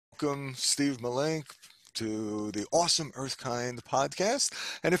welcome Steve Melink to the Awesome Earthkind podcast.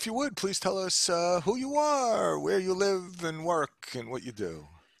 And if you would, please tell us who you are, where you live and work, and what you do.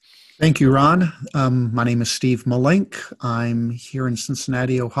 Thank you, Ron. My name is Steve Melink. I'm here in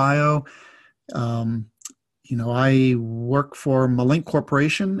Cincinnati, Ohio. Um, I work for Melink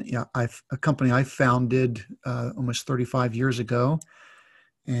Corporation, a company I founded almost 35 years ago,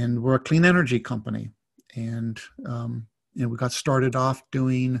 and we're a clean energy company. And we got started off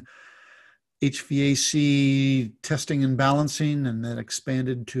doing HVAC testing and balancing, and then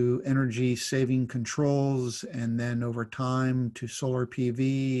expanded to energy saving controls, and then over time to solar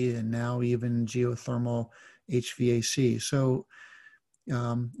PV, and now even geothermal HVAC. So,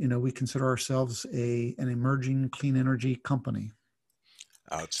 we consider ourselves an emerging clean energy company.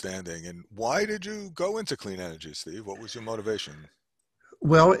 Outstanding. And why did you go into clean energy, Steve? What was your motivation?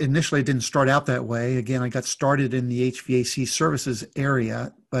 Well, initially it didn't start out that way. Again, I got started in the HVAC services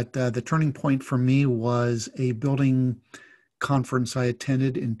area, but the turning point for me was a building conference I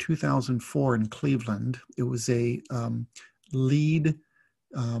attended in 2004 in Cleveland. It was a lead,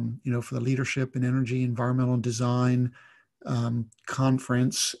 for the leadership in energy, environmental design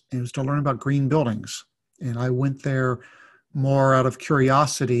conference. And it was to learn about green buildings. And I went there more out of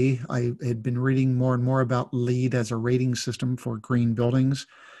curiosity. I had been reading more and more about LEED as a rating system for green buildings.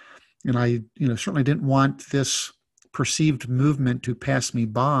 And I, certainly didn't want this perceived movement to pass me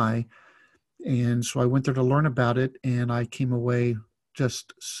by. And so I went there to learn about it, and I came away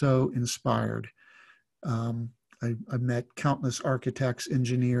just so inspired. I met countless architects,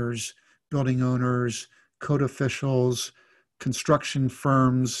 engineers, building owners, code officials, construction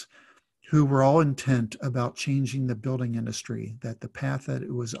firms who were all intent about changing the building industry, that the path that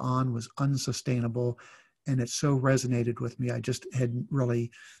it was on was unsustainable. And it so resonated with me. I just hadn't really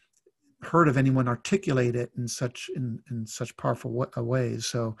heard of anyone articulate it in such powerful ways.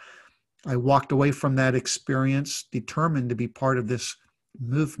 So I walked away from that experience determined to be part of this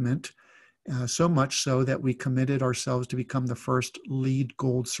movement, so much so that we committed ourselves to become the first LEED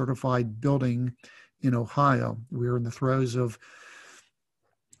Gold certified building in Ohio. We were in the throes of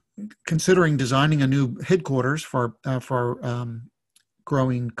considering designing a new headquarters for our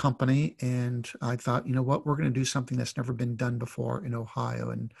growing company, and I thought, you know what, we're going to do something that's never been done before in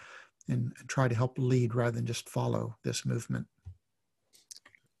Ohio, and try to help lead rather than just follow this movement.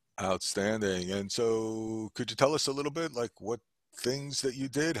 Outstanding. And so could you tell us a little bit like what things that you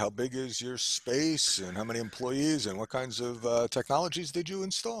did? How big is your space and how many employees and what kinds of technologies did you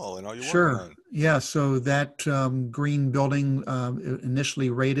install and are you working Sure. on? Yeah. So that green building initially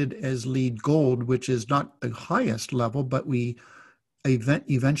rated as LEED Gold, which is not the highest level, but we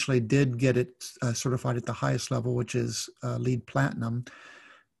eventually did get it certified at the highest level, which is LEED Platinum.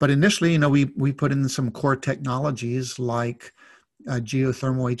 But initially, we put in some core technologies like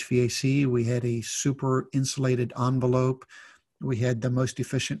geothermal HVAC. We had a super insulated envelope. We had the most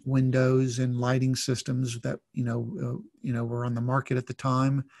efficient windows and lighting systems that were on the market at the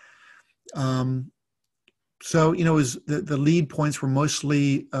time. So it was the lead points were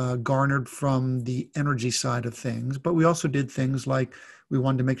mostly garnered from the energy side of things, but we also did things like we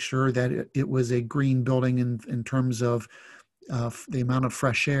wanted to make sure that it was a green building in terms of the amount of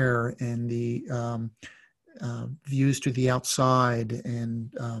fresh air and the views to the outside,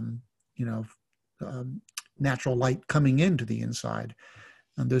 and natural light coming into the inside,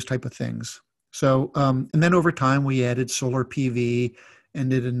 and those type of things. So, and then over time we added solar PV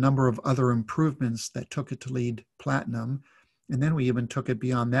and did a number of other improvements that took it to LEED Platinum. And then we even took it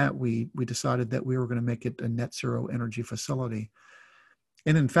beyond that. We decided that we were going to make it a net zero energy facility.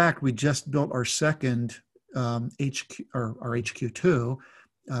 And in fact, we just built our second HQ, or our HQ2.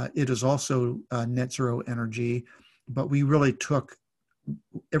 It is also net zero energy, but we really took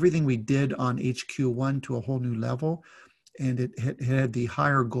everything we did on HQ1 to a whole new level. And it had the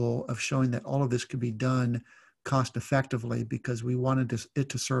higher goal of showing that all of this could be done cost effectively, because we wanted it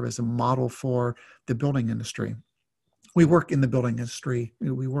to serve as a model for the building industry. We work in the building industry.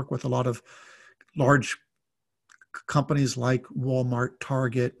 We work with a lot of large companies like Walmart,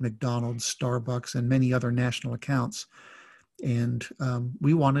 Target, McDonald's, Starbucks, and many other national accounts. And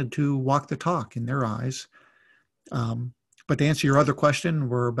we wanted to walk the talk in their eyes. But to answer your other question,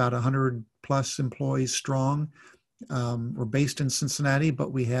 we're about 100 plus employees strong. We're based in Cincinnati,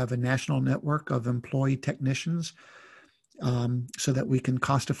 but we have a national network of employee technicians, so that we can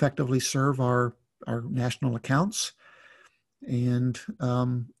cost effectively serve our national accounts. And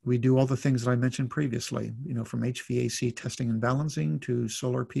we do all the things that I mentioned previously, from HVAC testing and balancing to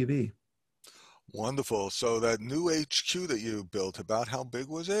solar PV. Wonderful. So that new HQ that you built, about how big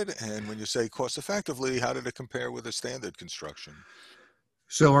was it? And when you say cost effectively, how did it compare with a standard construction?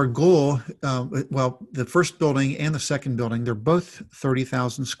 So our goal, well, the first building and the second building, they're both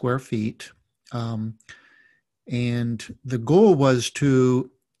 30,000 square feet. Um, and the goal was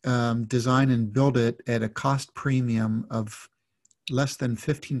to design and build it at a cost premium of less than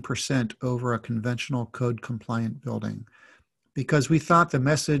 15% over a conventional code compliant building, because we thought the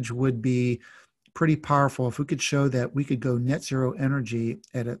message would be pretty powerful if we could show that we could go net zero energy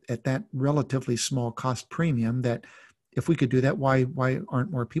at that relatively small cost premium. That if we could do that, why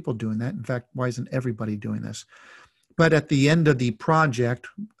aren't more people doing that? In fact, why isn't everybody doing this? But at the end of the project,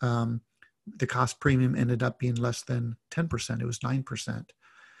 the cost premium ended up being less than 10%. It was 9%.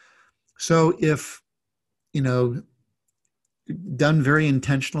 So if, you know, done very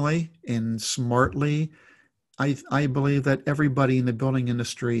intentionally and smartly, I believe that everybody in the building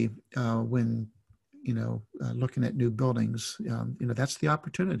industry, when looking at new buildings, that's the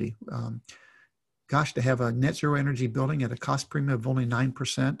opportunity. Gosh, to have a net zero energy building at a cost premium of only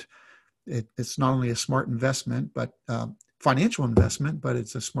 9%, it's not only a smart investment, but financial investment, but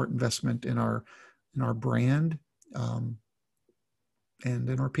it's a smart investment in our brand, and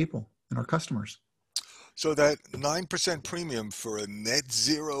in our people and our customers. So that 9% premium for a net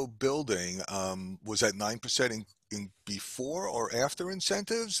zero building, was that 9% in before or after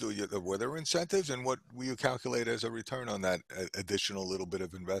incentives? Were there incentives, and what will you calculate as a return on that additional little bit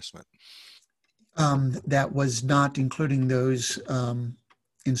of investment? That was not including those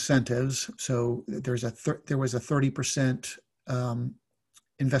incentives. So there was a 30%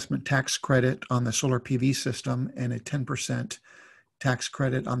 investment tax credit on the solar PV system and a 10% tax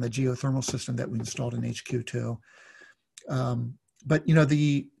credit on the geothermal system that we installed in HQ2. But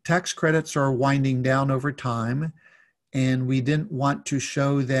the tax credits are winding down over time, and we didn't want to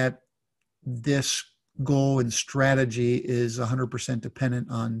show that this goal and strategy is 100%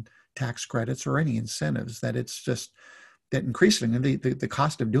 dependent on tax credits or any incentives. That it's just that increasingly the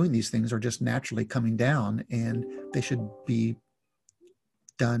cost of doing these things are just naturally coming down, and they should be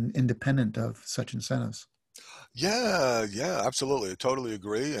done independent of such incentives. Yeah, yeah, absolutely. I totally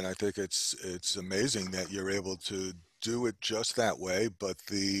agree, and I think it's amazing that you're able to do it just that way. But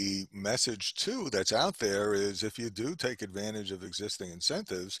the message too that's out there is if you do take advantage of existing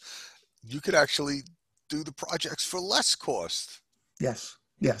incentives, you could actually do the projects for less cost. Yes,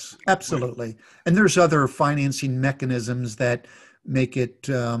 yes, Wait, absolutely. And there's other financing mechanisms that make it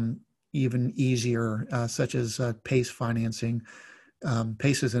even easier, such as PACE financing.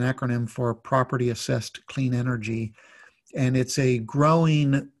 PACE is an acronym for Property Assessed Clean Energy, and it's a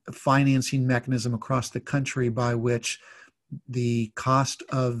growing financing mechanism across the country by which the cost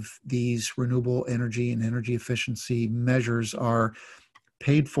of these renewable energy and energy efficiency measures are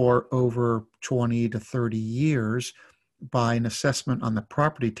paid for over 20 to 30 years by an assessment on the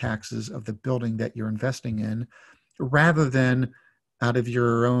property taxes of the building that you're investing in, rather than out of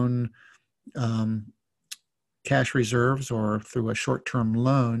your own um, cash reserves or through a short-term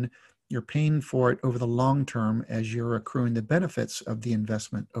loan. You're paying for it over the long term as you're accruing the benefits of the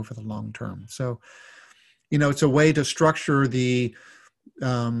investment over the long term. So, it's a way to structure the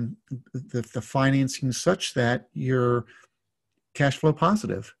financing such that you're cash flow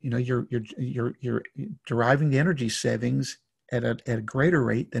positive. You're deriving the energy savings at a greater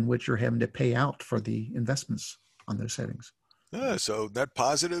rate than what you're having to pay out for the investments on those savings. yeah, so net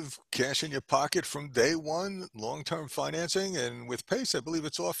positive, cash in your pocket from day one, long-term financing, and with PACE, I believe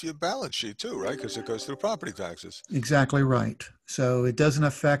it's off your balance sheet too, right? Because it goes through property taxes. Exactly right. So it doesn't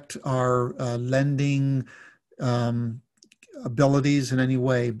affect our lending um, abilities in any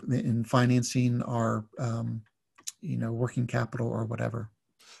way in financing our working capital or whatever.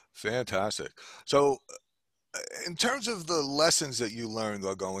 Fantastic. So, in terms of the lessons that you learned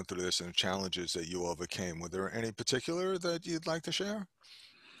while going through this and the challenges that you overcame, were there any particular that you'd like to share?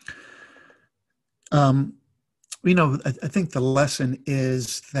 Um, I think the lesson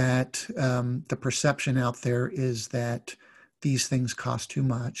is that the perception out there is that these things cost too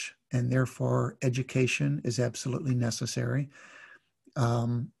much, and therefore education is absolutely necessary.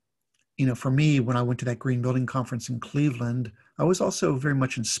 Um, for me, when I went to that Green Building Conference in Cleveland, I was also very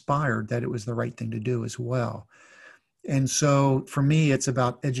much inspired that it was the right thing to do as well. And so for me, it's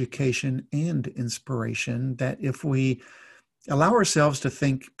about education and inspiration, that if we allow ourselves to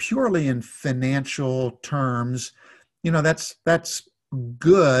think purely in financial terms, that's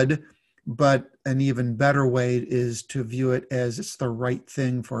good, but an even better way is to view it as it's the right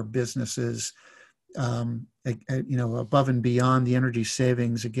thing for businesses. Above and beyond the energy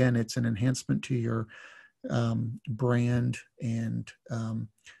savings, again, it's an enhancement to your brand, and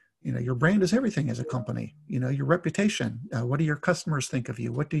your brand is everything as a company. Your reputation. What do your customers think of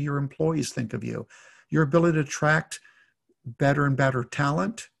you? What do your employees think of you? Your ability to attract better and better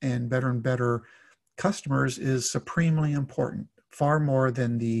talent and better customers is supremely important, far more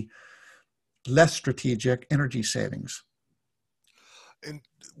than the less strategic energy savings. And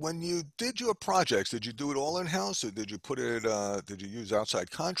when you did your projects, did you do it all in-house, or did you use outside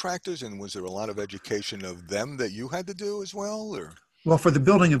contractors, and was there a lot of education of them that you had to do as well, or? Well, for the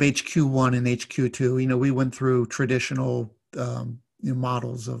building of HQ1 and HQ2, we went through traditional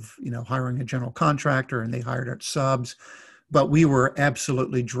models of, hiring a general contractor and they hired our subs, but we were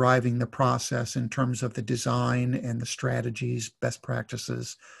absolutely driving the process in terms of the design and the strategies, best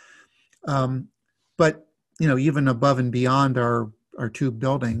practices. Um, but, even above and beyond our two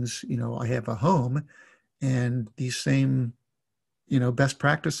buildings, I have a home, and these same best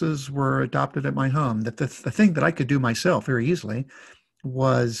practices were adopted at my home. That the thing that I could do myself very easily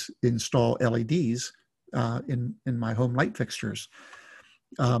was install LEDs in my home light fixtures.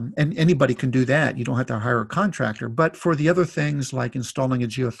 And anybody can do that. You don't have to hire a contractor. But for the other things like installing a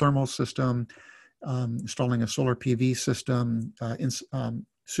geothermal system, installing a solar PV system,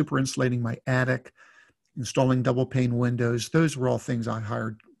 super insulating my attic, installing double pane windows, those were all things I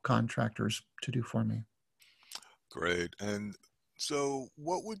hired contractors to do for me. Great. And so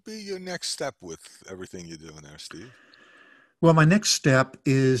what would be your next step with everything you're doing there, Steve? Well, my next step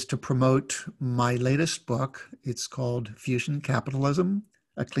is to promote my latest book. It's called Fusion Capitalism,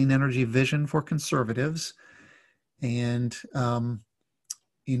 A Clean Energy Vision for Conservatives. And,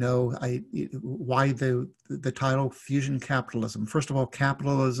 why the title Fusion Capitalism? First of all,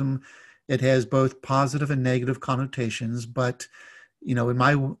 capitalism, it has both positive and negative connotations, but in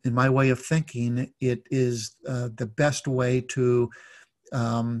my way of thinking, it is the best way to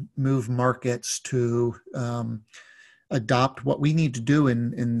move markets to adopt what we need to do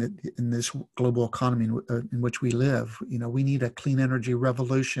in this global economy in which we live. We need a clean energy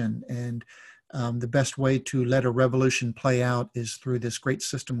revolution, and the best way to let a revolution play out is through this great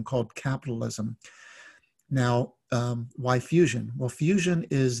system called capitalism. Now, why fusion? Well, fusion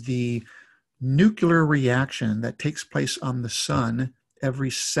is the nuclear reaction that takes place on the sun every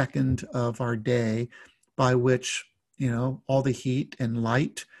second of our day, by which all the heat and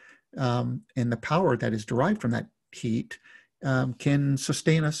light and the power that is derived from that heat can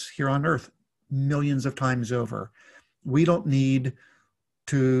sustain us here on Earth millions of times over. We don't need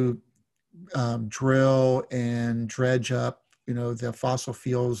to drill and dredge up, the fossil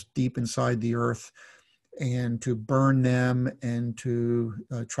fuels deep inside the Earth and to burn them and to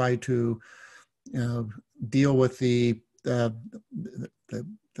try to deal with the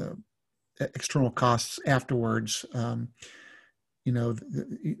external costs afterwards. An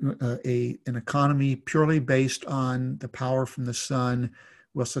economy purely based on the power from the sun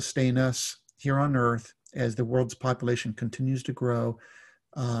will sustain us here on Earth as the world's population continues to grow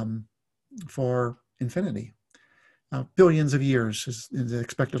um, for infinity. Billions of years is the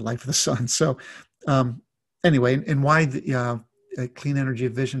expected life of the sun. So, um, anyway, and why the clean energy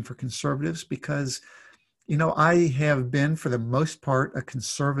vision for conservatives? Because I have been, for the most part, a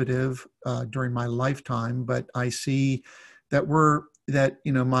conservative during my lifetime, but I see that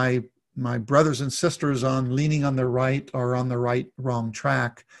my brothers and sisters on leaning on the right are on the wrong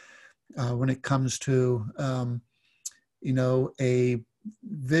track when it comes to a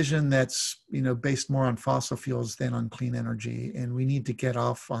vision that's based more on fossil fuels than on clean energy, and we need to get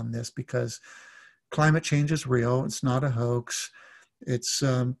off on this because climate change is real. It's not a hoax. It's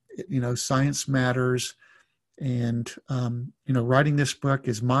science matters. And writing this book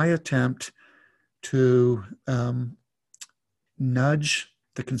is my attempt to nudge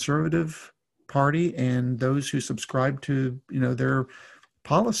the conservative party and those who subscribe to their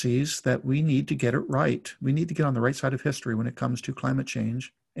policies that we need to get it right. We need to get on the right side of history when it comes to climate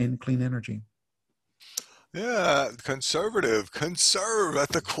change and clean energy. Yeah, conservative, conserve at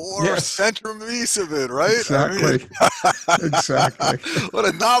the core Yes, centerpiece of it, right? I mean, exactly. Exactly. what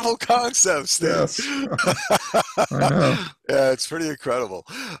a novel concept, Steve. Yes, I know. Yeah, it's pretty incredible.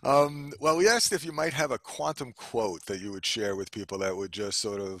 Well, we asked if you might have a quantum quote that you would share with people that would just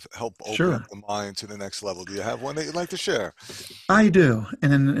sort of help open up Sure. the mind to the next level. Do you have one that you'd like to share? I do.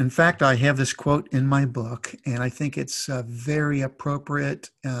 And in fact, I have this quote in my book, and I think it's very appropriate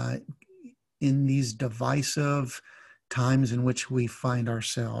in these divisive times in which we find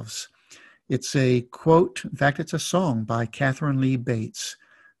ourselves. It's a quote, in fact, it's a song by Catherine Lee Bates.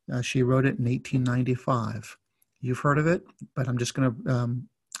 She wrote it in 1895. You've heard of it, but I'm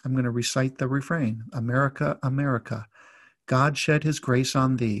going to recite the refrain. America, America, God shed his grace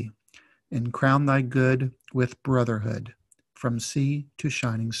on thee and crown thy good with brotherhood from sea to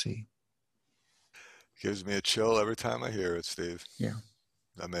shining sea. Gives me a chill every time I hear it, Steve. Yeah,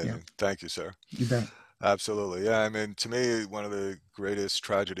 yeah, Amazing. Thank you, sir. you bet. Absolutely. Yeah. I mean, to me, one of the greatest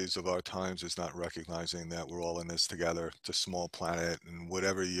tragedies of our times is not recognizing that we're all in this together. It's a small planet, and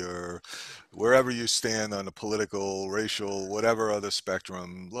wherever you stand on the political, racial, whatever other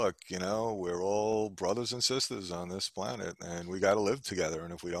spectrum, look, we're all brothers and sisters on this planet, and we got to live together.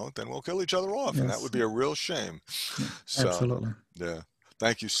 And if we don't, then we'll kill each other off, and that would Yes, be a real shame. yeah, So, absolutely. yeah.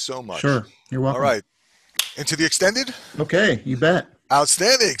 Thank you so much. Sure, you're All welcome. right. Into the extended? Okay, you bet.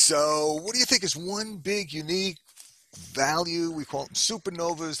 Outstanding. So, what do you think is one big, unique value? We call them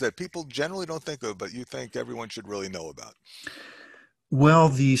supernovas that people generally don't think of, but you think everyone should really know about. Well,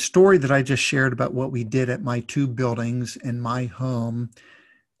 the story that I just shared about what we did at my two buildings and my home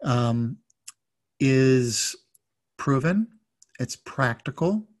um, is proven, it's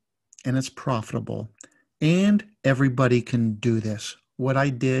practical, and it's profitable. And everybody can do this. What I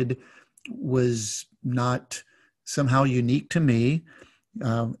did was not somehow unique to me.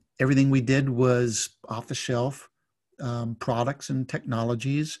 Everything we did was off the shelf products and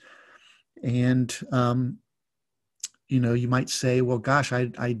technologies. And you might say, well, gosh,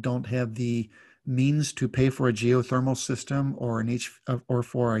 I don't have the means to pay for a geothermal system or or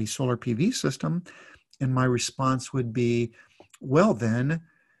for a solar PV system. And my response would be, well, then,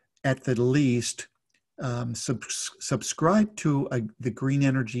 at the least, subscribe to the green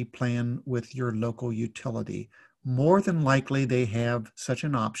energy plan with your local utility. More than likely, they have such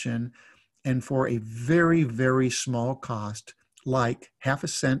an option. And for a very, very small cost, like half a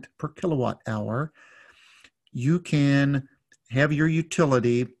cent per kilowatt hour, you can have your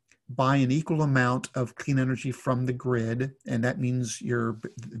utility buy an equal amount of clean energy from the grid, and that means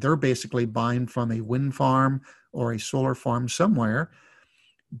they're basically buying from a wind farm or a solar farm somewhere.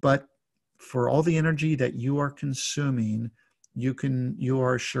 But for all the energy that you are consuming, you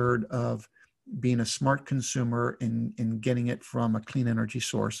are assured of being a smart consumer in getting it from a clean energy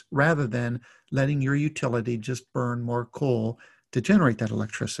source rather than letting your utility just burn more coal to generate that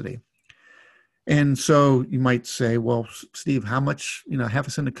electricity. And so you might say, well, Steve, how much, half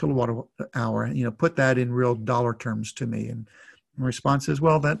a cent a kilowatt hour, put that in real dollar terms to me. And my response is,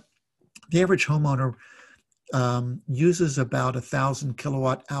 well, that the average homeowner uses about 1,000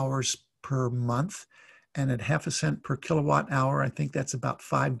 kilowatt hours per month. And at half a cent per kilowatt hour, I think that's about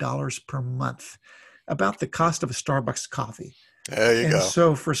 $5 per month, about the cost of a Starbucks coffee. There you And go.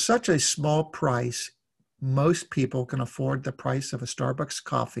 so for such a small price, most people can afford the price of a Starbucks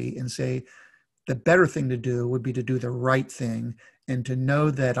coffee and say, the better thing to do would be to do the right thing and to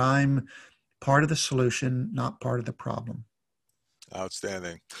know that I'm part of the solution, not part of the problem.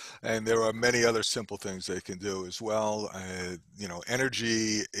 Outstanding. And there are many other simple things they can do as well.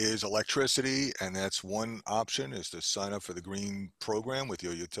 Energy is electricity, and that's one option is to sign up for the green program with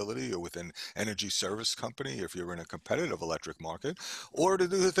your utility or with an energy service company if you're in a competitive electric market, or to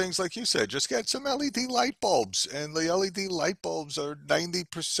do the things like you said, just get some LED light bulbs. And the LED light bulbs are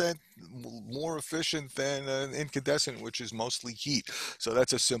 90% more efficient than an incandescent, which is mostly heat. So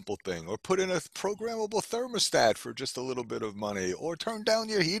that's a simple thing. Or put in a programmable thermostat for just a little bit of money, or turn down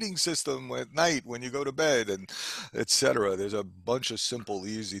your heating system at night when you go to bed, and etc. There's a bunch of simple,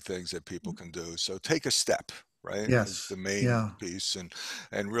 easy things that people can do. So take a step, right? Is the Yes. main Yeah. piece,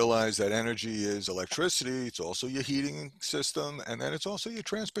 and realize that energy is electricity. It's also your heating system, and then it's also your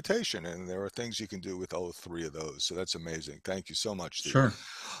transportation. And there are things you can do with all three of those. So that's amazing. Thank you so much, Steve. Sure.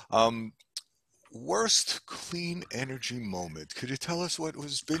 Um, Worst clean energy moment. Could you tell us what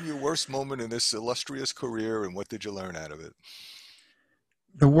has been your worst moment in this illustrious career, and what did you learn out of it?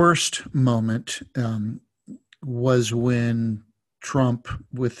 The worst moment was when Trump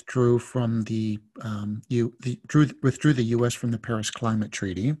withdrew from withdrew the U.S. from the Paris Climate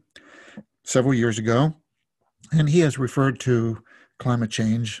Treaty several years ago, and he has referred to climate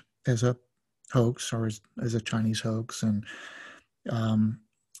change as a hoax or as a Chinese hoax. And um,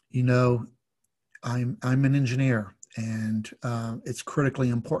 you know, I'm an engineer, and it's critically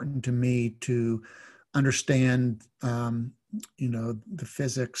important to me to understand the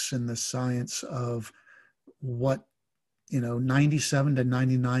physics and the science of what 97 to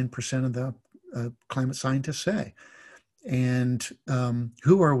 99% of the climate scientists say. And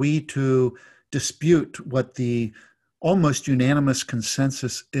who are we to dispute what the almost unanimous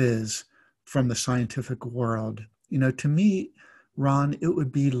consensus is from the scientific world? To me, Ron, it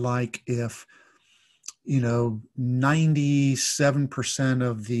would be like if 97%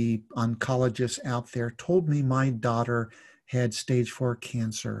 of the oncologists out there told me my daughter had stage 4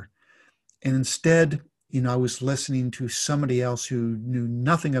 cancer. And instead, I was listening to somebody else who knew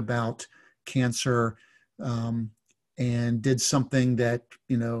nothing about cancer, um, and did something that,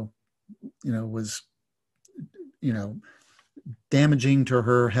 was, you know, damaging to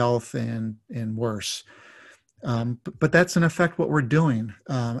her health and worse. But that's in effect what we're doing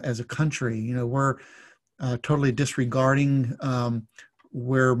as a country. We're totally disregarding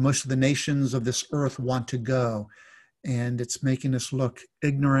where most of the nations of this earth want to go, and it's making us look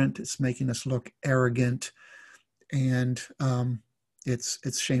ignorant. It's making us look arrogant, and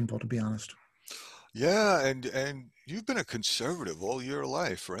it's shameful, to be honest. Yeah, and you've been a conservative all your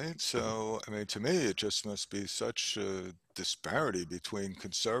life, right? So, I mean, to me, it just must be such a disparity between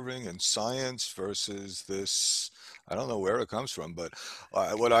conserving and science versus this. I don't know where it comes from, but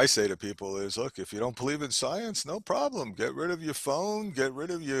what I say to people is, look, if you don't believe in science, no problem. Get rid of your phone, get rid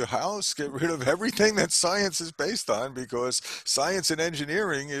of your house, get rid of everything that science is based on, because science and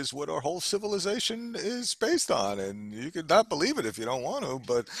engineering is what our whole civilization is based on. And you can not believe it if you don't want to,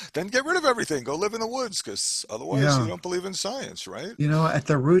 but then get rid of everything. Go live in the woods, because otherwise you Yeah. don't believe in science, right? At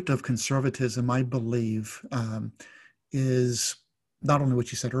the root of conservatism, I believe, is not only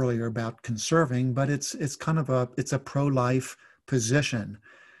what you said earlier about conserving, but it's kind of a pro-life position.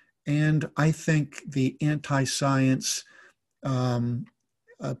 And I think the anti-science um,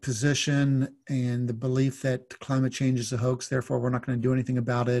 position and the belief that climate change is a hoax, therefore we're not going to do anything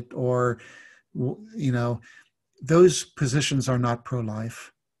about it, or you know, those positions are not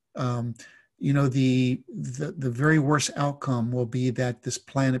pro-life. Um, the very worst outcome will be that this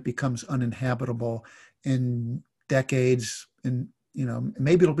planet becomes uninhabitable in decades, and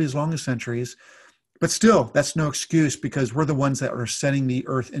maybe it'll be as long as centuries. But still, that's no excuse because we're the ones that are setting the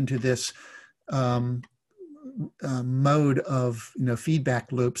Earth into this um, mode of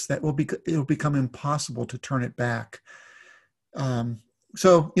feedback loops that it'll become impossible to turn it back. Um,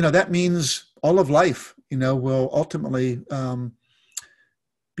 so that means all of life will ultimately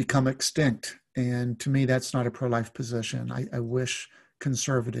become extinct. And to me, that's not a pro-life position. I wish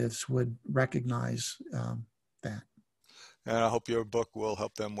conservatives would recognize that. And I hope your book will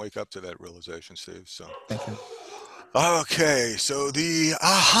help them wake up to that realization, Steve. So, Thank you. okay, so the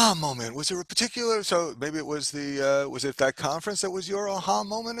aha moment, was there a particular, so maybe it was was it that conference that was your aha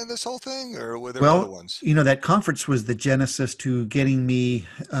moment in this whole thing, or were there other Well, ones? that conference was the genesis to getting me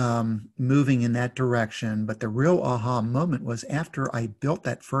moving in that direction. But the real aha moment was after I built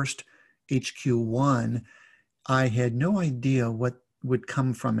that first HQ1. I had no idea what would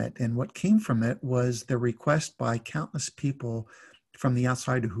come from it. And what came from it was the request by countless people from the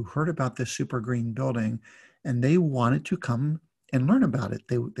outside who heard about this super green building and they wanted to come and learn about it.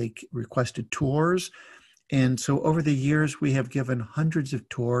 They requested tours. And so over the years, we have given hundreds of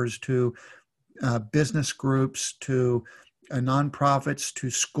tours to business groups, to nonprofits, to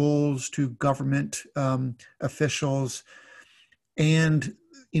schools, to government officials. And,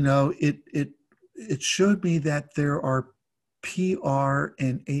 it showed me that there are PR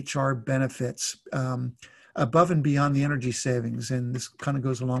and HR benefits above and beyond the energy savings. And this kind of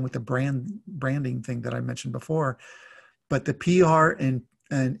goes along with the branding thing that I mentioned before. But the PR and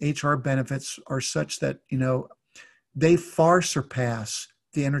HR benefits are such that, they far surpass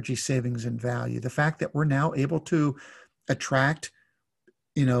the energy savings and value. The fact that we're now able to attract,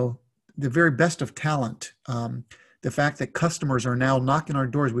 you know, the very best of talent. The fact that customers are now knocking our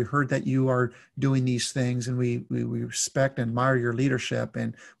doors. We heard that you are doing these things, and we respect and admire your leadership,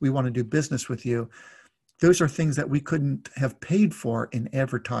 and we want to do business with you. Those are things that we couldn't have paid for in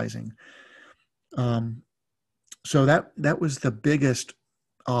advertising. Um, so that was the biggest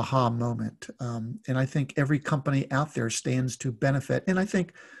aha moment, and I think every company out there stands to benefit. And I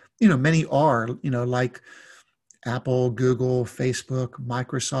think many are like Apple, Google, Facebook,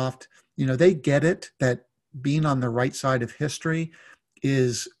 Microsoft, they get it that being on the right side of history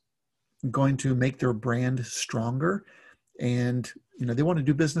is going to make their brand stronger. And, they want to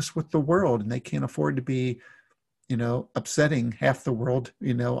do business with the world and they can't afford to be, upsetting half the world,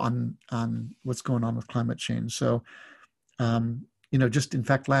 on what's going on with climate change. So, just in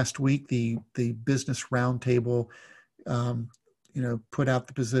fact, last week, the Business Roundtable um, put out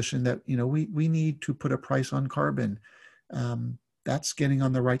the position that we need to put a price on carbon. That's getting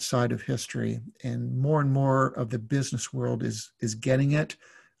on the right side of history, and more of the business world is getting it.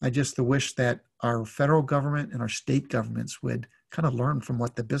 I just wish that our federal government and our state governments would kind of learn from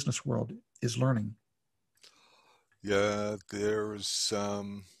what the business world is learning. Yeah, there's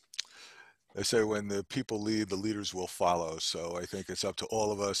they say when the people lead, the leaders will follow. So I think it's up to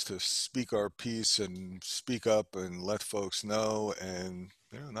all of us to speak our piece and speak up and let folks know and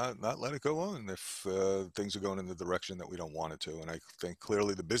Not let it go on if things are going in the direction that we don't want it to. And I think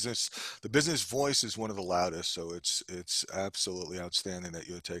clearly the business voice is one of the loudest. So it's absolutely outstanding that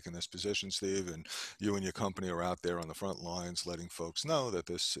you're taking this position, Steve, and you and your company are out there on the front lines, letting folks know that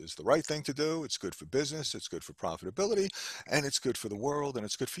this is the right thing to do. It's good for business, it's good for profitability, and it's good for the world, and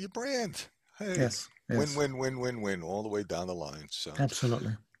it's good for your brand. Hey, Yes, win, yes, win, win, win, win, all the way down the line. So.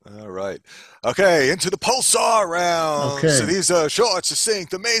 absolutely. All right. Okay, into the pulsar round. So Okay. these are short,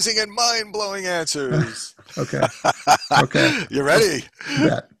 succinct, amazing, and mind blowing answers. Okay. Okay. You Let's ready? you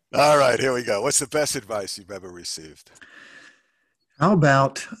bet. All right, here we go. What's the best advice you've ever received? How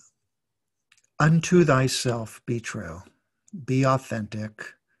about unto thyself be true, be authentic.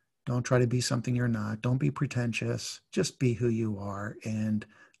 Don't try to be something you're not. Don't be pretentious. Just be who you are and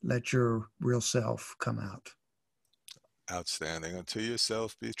let your real self come out. Outstanding. Unto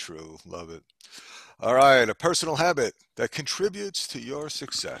yourself be true. Love it. All right, a personal habit that contributes to your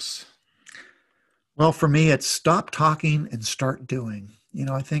success. Well, for me, it's stop talking and start doing.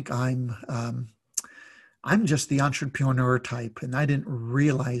 I think I'm just the entrepreneur type, and I didn't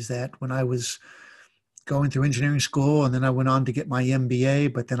realize that when I was going through engineering school, and then I went on to get my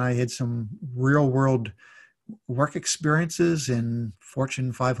MBA. But then I had some real world work experiences in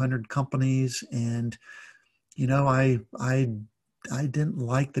Fortune 500 companies, and I didn't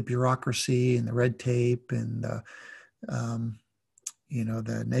like the bureaucracy and the red tape and the um,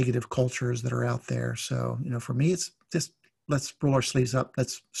 the negative cultures that are out there. So for me, it's just let's roll our sleeves up,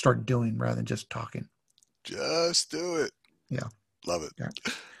 let's start doing rather than just talking. Just do it. Yeah, Love it. yeah.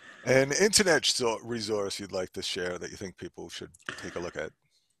 An internet resource you'd like to share that you think people should take a look at?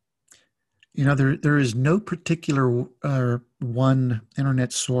 There is no particular one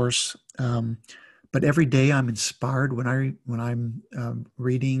internet source, but every day I'm inspired when I'm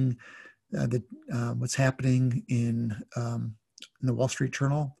reading the what's happening in the Wall Street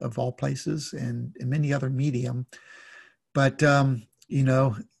Journal of all places, and in many other medium. But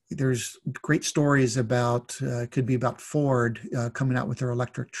there's great stories about could be about Ford coming out with their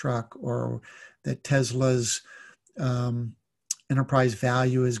electric truck, or that Tesla's um, enterprise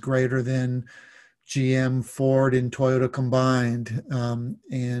value is greater than GM, Ford, and Toyota combined,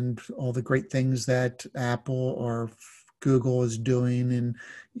 and all the great things that Apple or Google is doing, and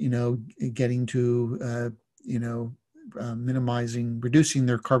getting to reducing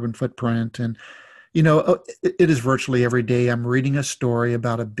their carbon footprint. And it is virtually every day I'm reading a story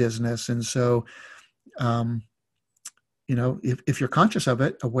about a business. And so um, if you're conscious of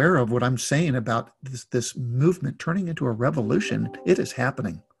it, aware of what I'm saying about this movement turning into a revolution, it is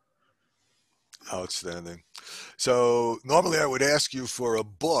happening. Outstanding. So normally I would ask you for a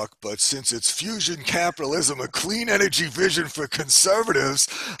book, but since it's Fusion Capitalism, a clean energy vision for conservatives,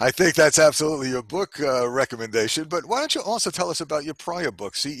 I think that's absolutely your book recommendation. But why don't you also tell us about your prior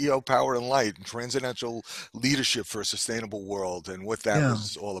book, CEO Power and Light, and Transcendental Leadership for a Sustainable World, and what that Yeah.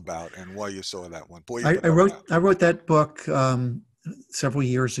 was all about, and why you saw that one. Boy, you I, put I that one wrote out. I wrote that book several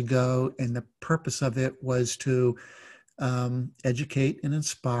years ago, and the purpose of it was to educate and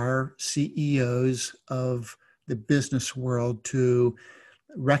inspire CEOs of the business world to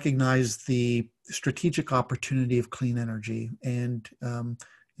recognize the strategic opportunity of clean energy, and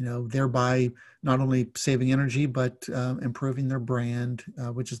thereby not only saving energy but improving their brand,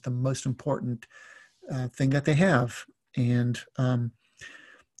 which is the most important thing that they have. And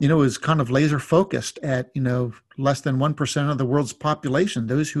is kind of laser focused at less than 1% of the world's population,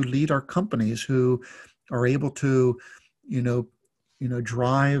 those who lead our companies, who are able to you know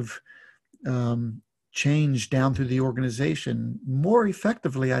drive um, change down through the organization more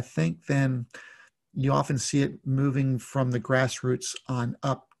effectively, I think, than you often see it moving from the grassroots on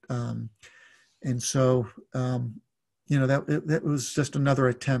up. And so that was just another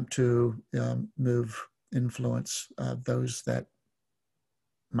attempt to move influence those that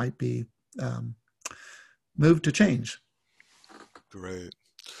might be um, moved to change. Great.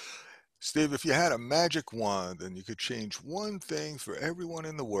 Steve, if you had a magic wand and you could change one thing for everyone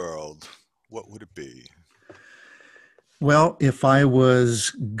in the world, what would it be? Well, if I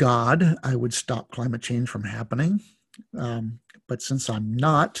was God, I would stop climate change from happening. Um, but since I'm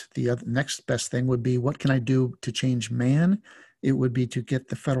not, the next best thing would be, what can I do to change man? It would be to get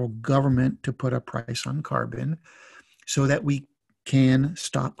the federal government to put a price on carbon so that we can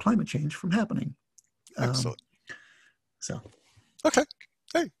stop climate change from happening. Um, Excellent. so, Okay.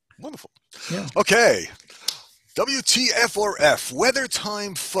 Hey, wonderful. yeah. Okay. WTF or F, weather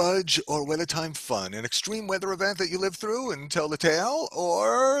time fudge or weather time fun? An extreme weather event that you lived through and tell the tale,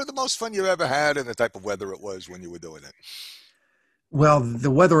 or the most fun you ever had and the type of weather it was when you were doing it? Well,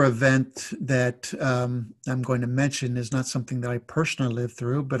 the weather event that I'm going to mention is not something that I personally lived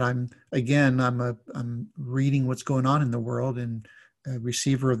through, but I'm reading what's going on in the world and a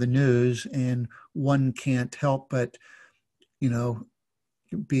receiver of the news, and one can't help but you know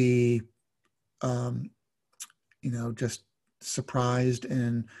be um, just surprised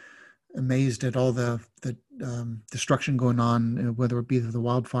and amazed at all the destruction going on, whether it be the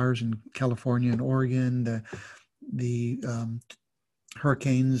wildfires in California and Oregon, the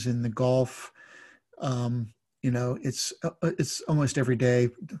hurricanes in the Gulf. Um, it's almost every day.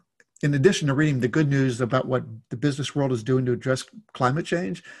 In addition to reading the good news about what the business world is doing to address climate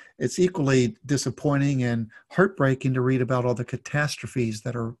change, it's equally disappointing and heartbreaking to read about all the catastrophes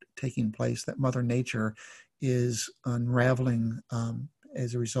that are taking place that Mother Nature is unraveling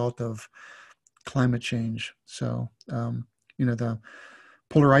as a result of climate change. The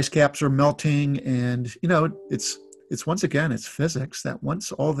polar ice caps are melting, and it's once again it's physics that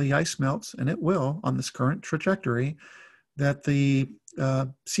once all the ice melts, and it will on this current trajectory, that the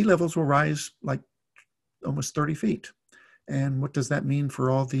sea levels will rise like almost 30 feet. And what does that mean for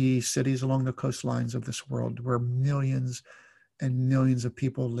all the cities along the coastlines of this world where millions and millions of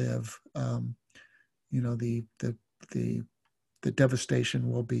people live? You know, the the devastation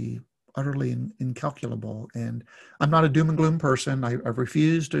will be utterly incalculable. And I'm not a doom and gloom person. I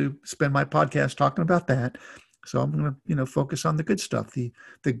refuse to spend my podcast talking about that. So I'm going to, focus on the good stuff. The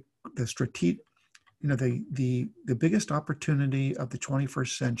the strategic, the biggest opportunity of the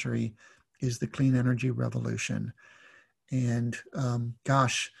 21st century is the clean energy revolution. And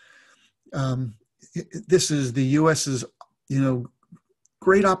gosh, this is the U.S.'s,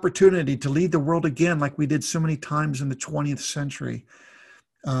 great opportunity to lead the world again, like we did so many times in the 20th century.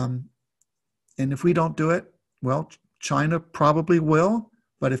 Um, and if we don't do it, well, China probably will.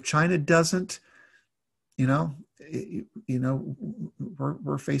 But if China doesn't, you know,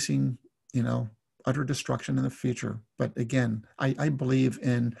 we're facing, utter destruction in the future. But again, I believe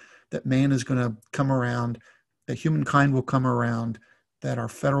in that man is going to come around, that humankind will come around, that our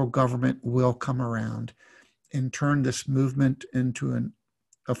federal government will come around and turn this movement into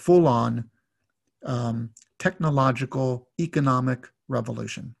a full-on technological, economic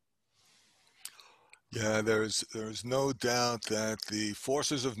revolution. Yeah, there's no doubt that the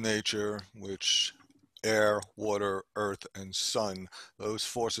forces of nature, which air, water, earth, and sun, those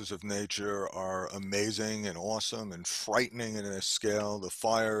forces of nature are amazing and awesome and frightening in a scale. The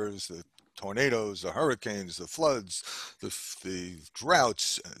fires, the tornadoes, the hurricanes, the floods, the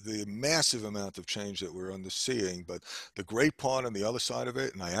droughts, the massive amount of change that we're underseeing. But the great part on the other side of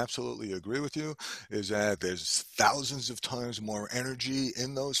it, and I absolutely agree with you, is that there's thousands of times more energy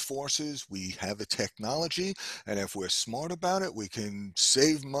in those forces. We have the technology, and if we're smart about it, we can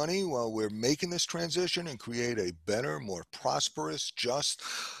save money while we're making this transition and create a better, more prosperous, just,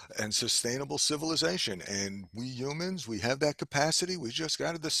 and sustainable civilization. And we humans, we have that capacity. We just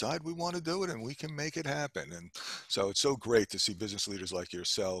got to decide we want to do it, and we can make it happen. And so it's so great to see business leaders like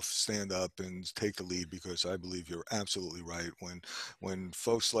yourself stand up and take the lead, because I believe you're absolutely right. When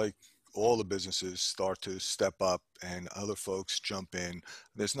folks like all the businesses start to step up and other folks jump in,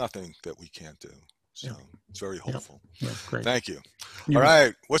 there's nothing that we can't do. So Yeah, it's very yeah, hopeful. yeah, great. Thank you. All You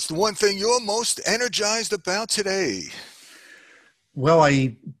right. What's the one thing you're most energized about today? Well,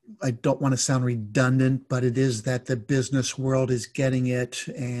 I don't want to sound redundant, but it is that the business world is getting it,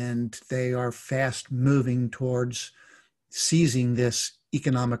 and they are fast moving towards seizing this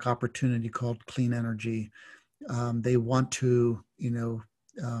economic opportunity called clean energy. They want to,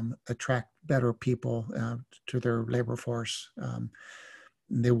 attract better people to their labor force.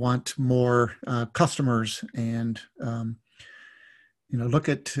 They want more customers, and look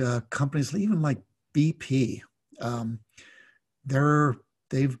at companies even like BP. Um, they're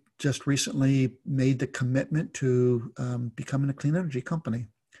they've just recently made the commitment to becoming a clean energy company,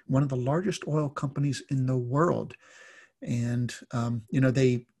 one of the largest oil companies in the world. And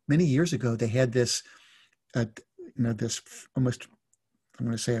they many years ago they had this, uh, this almost, I'm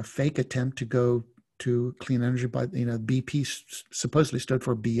going to say, a fake attempt to go to clean energy. By BP supposedly stood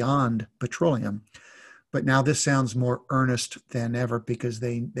for Beyond Petroleum, but now this sounds more earnest than ever because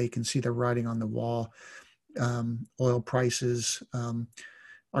they can see the writing on the wall. Oil prices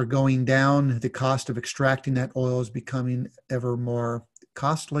are going down. The cost of extracting that oil is becoming ever more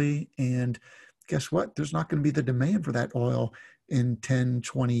costly. And guess what? There's not going to be the demand for that oil in 10,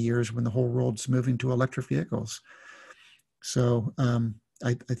 20 years when the whole world's moving to electric vehicles. So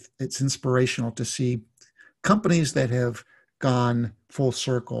it's inspirational to see companies that have gone full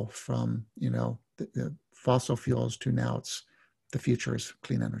circle from, the fossil fuels to now the future is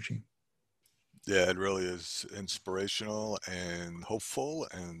clean energy. Yeah, it really is inspirational and hopeful,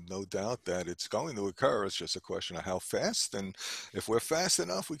 and no doubt that it's going to occur. It's just a question of how fast, and if we're fast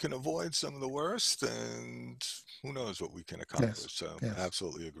enough, we can avoid some of the worst, and who knows what we can Yes, accomplish. So, yes.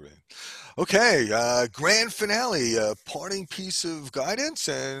 absolutely agree. Okay, grand finale, parting piece of guidance,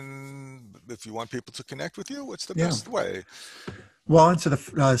 and if you want people to connect with you, what's the Yeah. best way? Well, I'll answer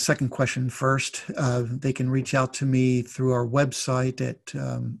the second question first. They can reach out to me through our website at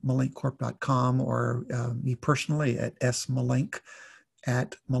malinkcorp.com or me personally at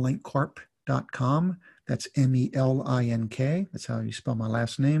smmelink@malinkcorp.com. That's Melink. That's how you spell my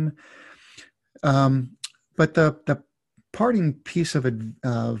last name. Um, but the parting piece of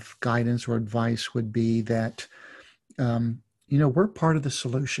guidance or advice would be that we're part of the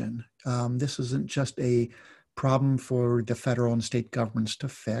solution. This isn't just a problem for the federal and state governments to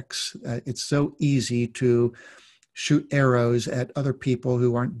fix. It's so easy to shoot arrows at other people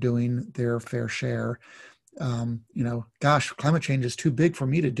who aren't doing their fair share. Gosh, climate change is too big for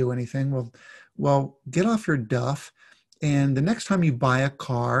me to do anything. Well, get off your duff. And the next time you buy a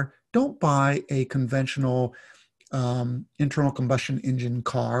car, don't buy a conventional internal combustion engine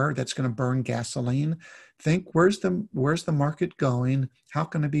car that's going to burn gasoline. Think where's the market going? How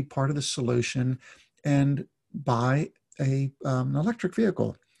can I be part of the solution? And buy an electric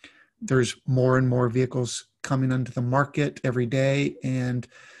vehicle. There's more and more vehicles coming onto the market every day, and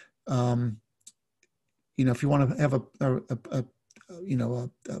um, if you want to have a you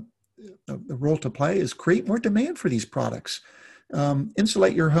know a role to play is create more demand for these products.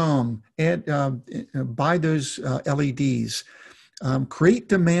 Insulate your home and buy those LEDs. Create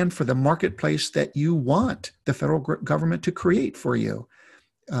demand for the marketplace that you want the federal government to create for you.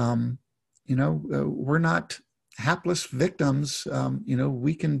 Um, we're not hapless victims.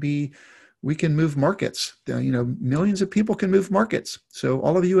 We can move markets. Millions of people can move markets. So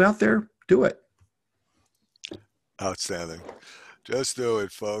all of you out there, do it. Outstanding. Just do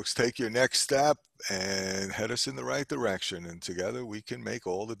it, folks. Take your next step and head us in the right direction, and together we can make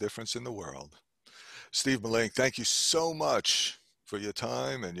all the difference in the world. Steve Melink, thank you so much for your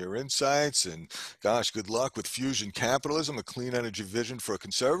time and your insights. And gosh, good luck with Fusion Capitalism, a clean energy vision for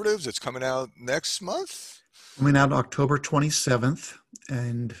conservatives. It's coming out next month. Coming out October 27th,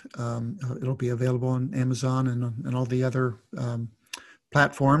 and it'll be available on Amazon and all the other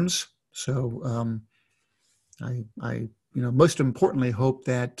platforms. So I most importantly hope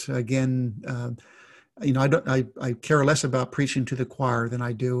that again, I care less about preaching to the choir than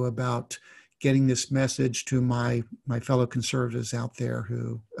I do about getting this message to my fellow conservatives out there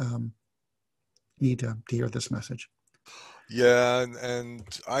who need to hear this message. Yeah, and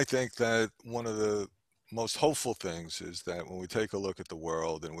I think that one of the most hopeful things is that when we take a look at the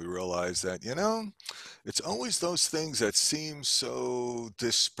world and we realize that, it's always those things that seem so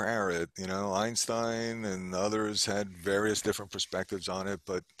disparate. Einstein and others had various different perspectives on it,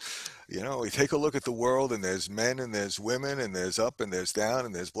 but we take a look at the world and there's men and there's women and there's up and there's down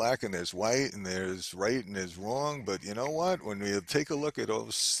and there's black and there's white and there's right and there's wrong. But you know what? When we take a look at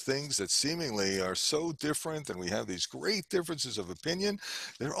those things that seemingly are so different and we have these great differences of opinion,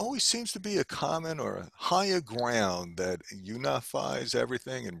 there always seems to be a common or a higher ground that unifies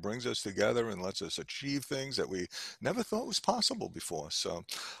everything and brings us together and lets us achieve things that we never thought was possible before. So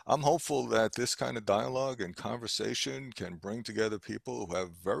I'm hopeful that this kind of dialogue and conversation can bring together people who have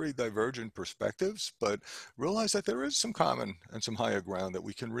very divergent perspectives, but realize that there is some common and some higher ground that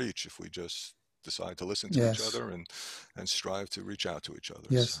we can reach if we just decide to listen to each Yes, other and strive to reach out to each other.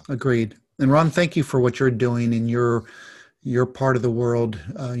 So, yes, agreed. And Ron, thank you for what you're doing in your part of the world.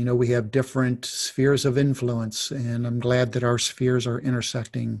 We have different spheres of influence, and I'm glad that our spheres are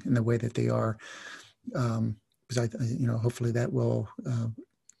intersecting in the way that they are. Because hopefully that will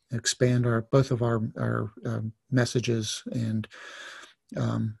expand our both of our messages. And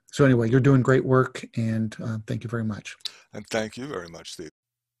so anyway, you're doing great work, and thank you very much. and thank you very much, Steve.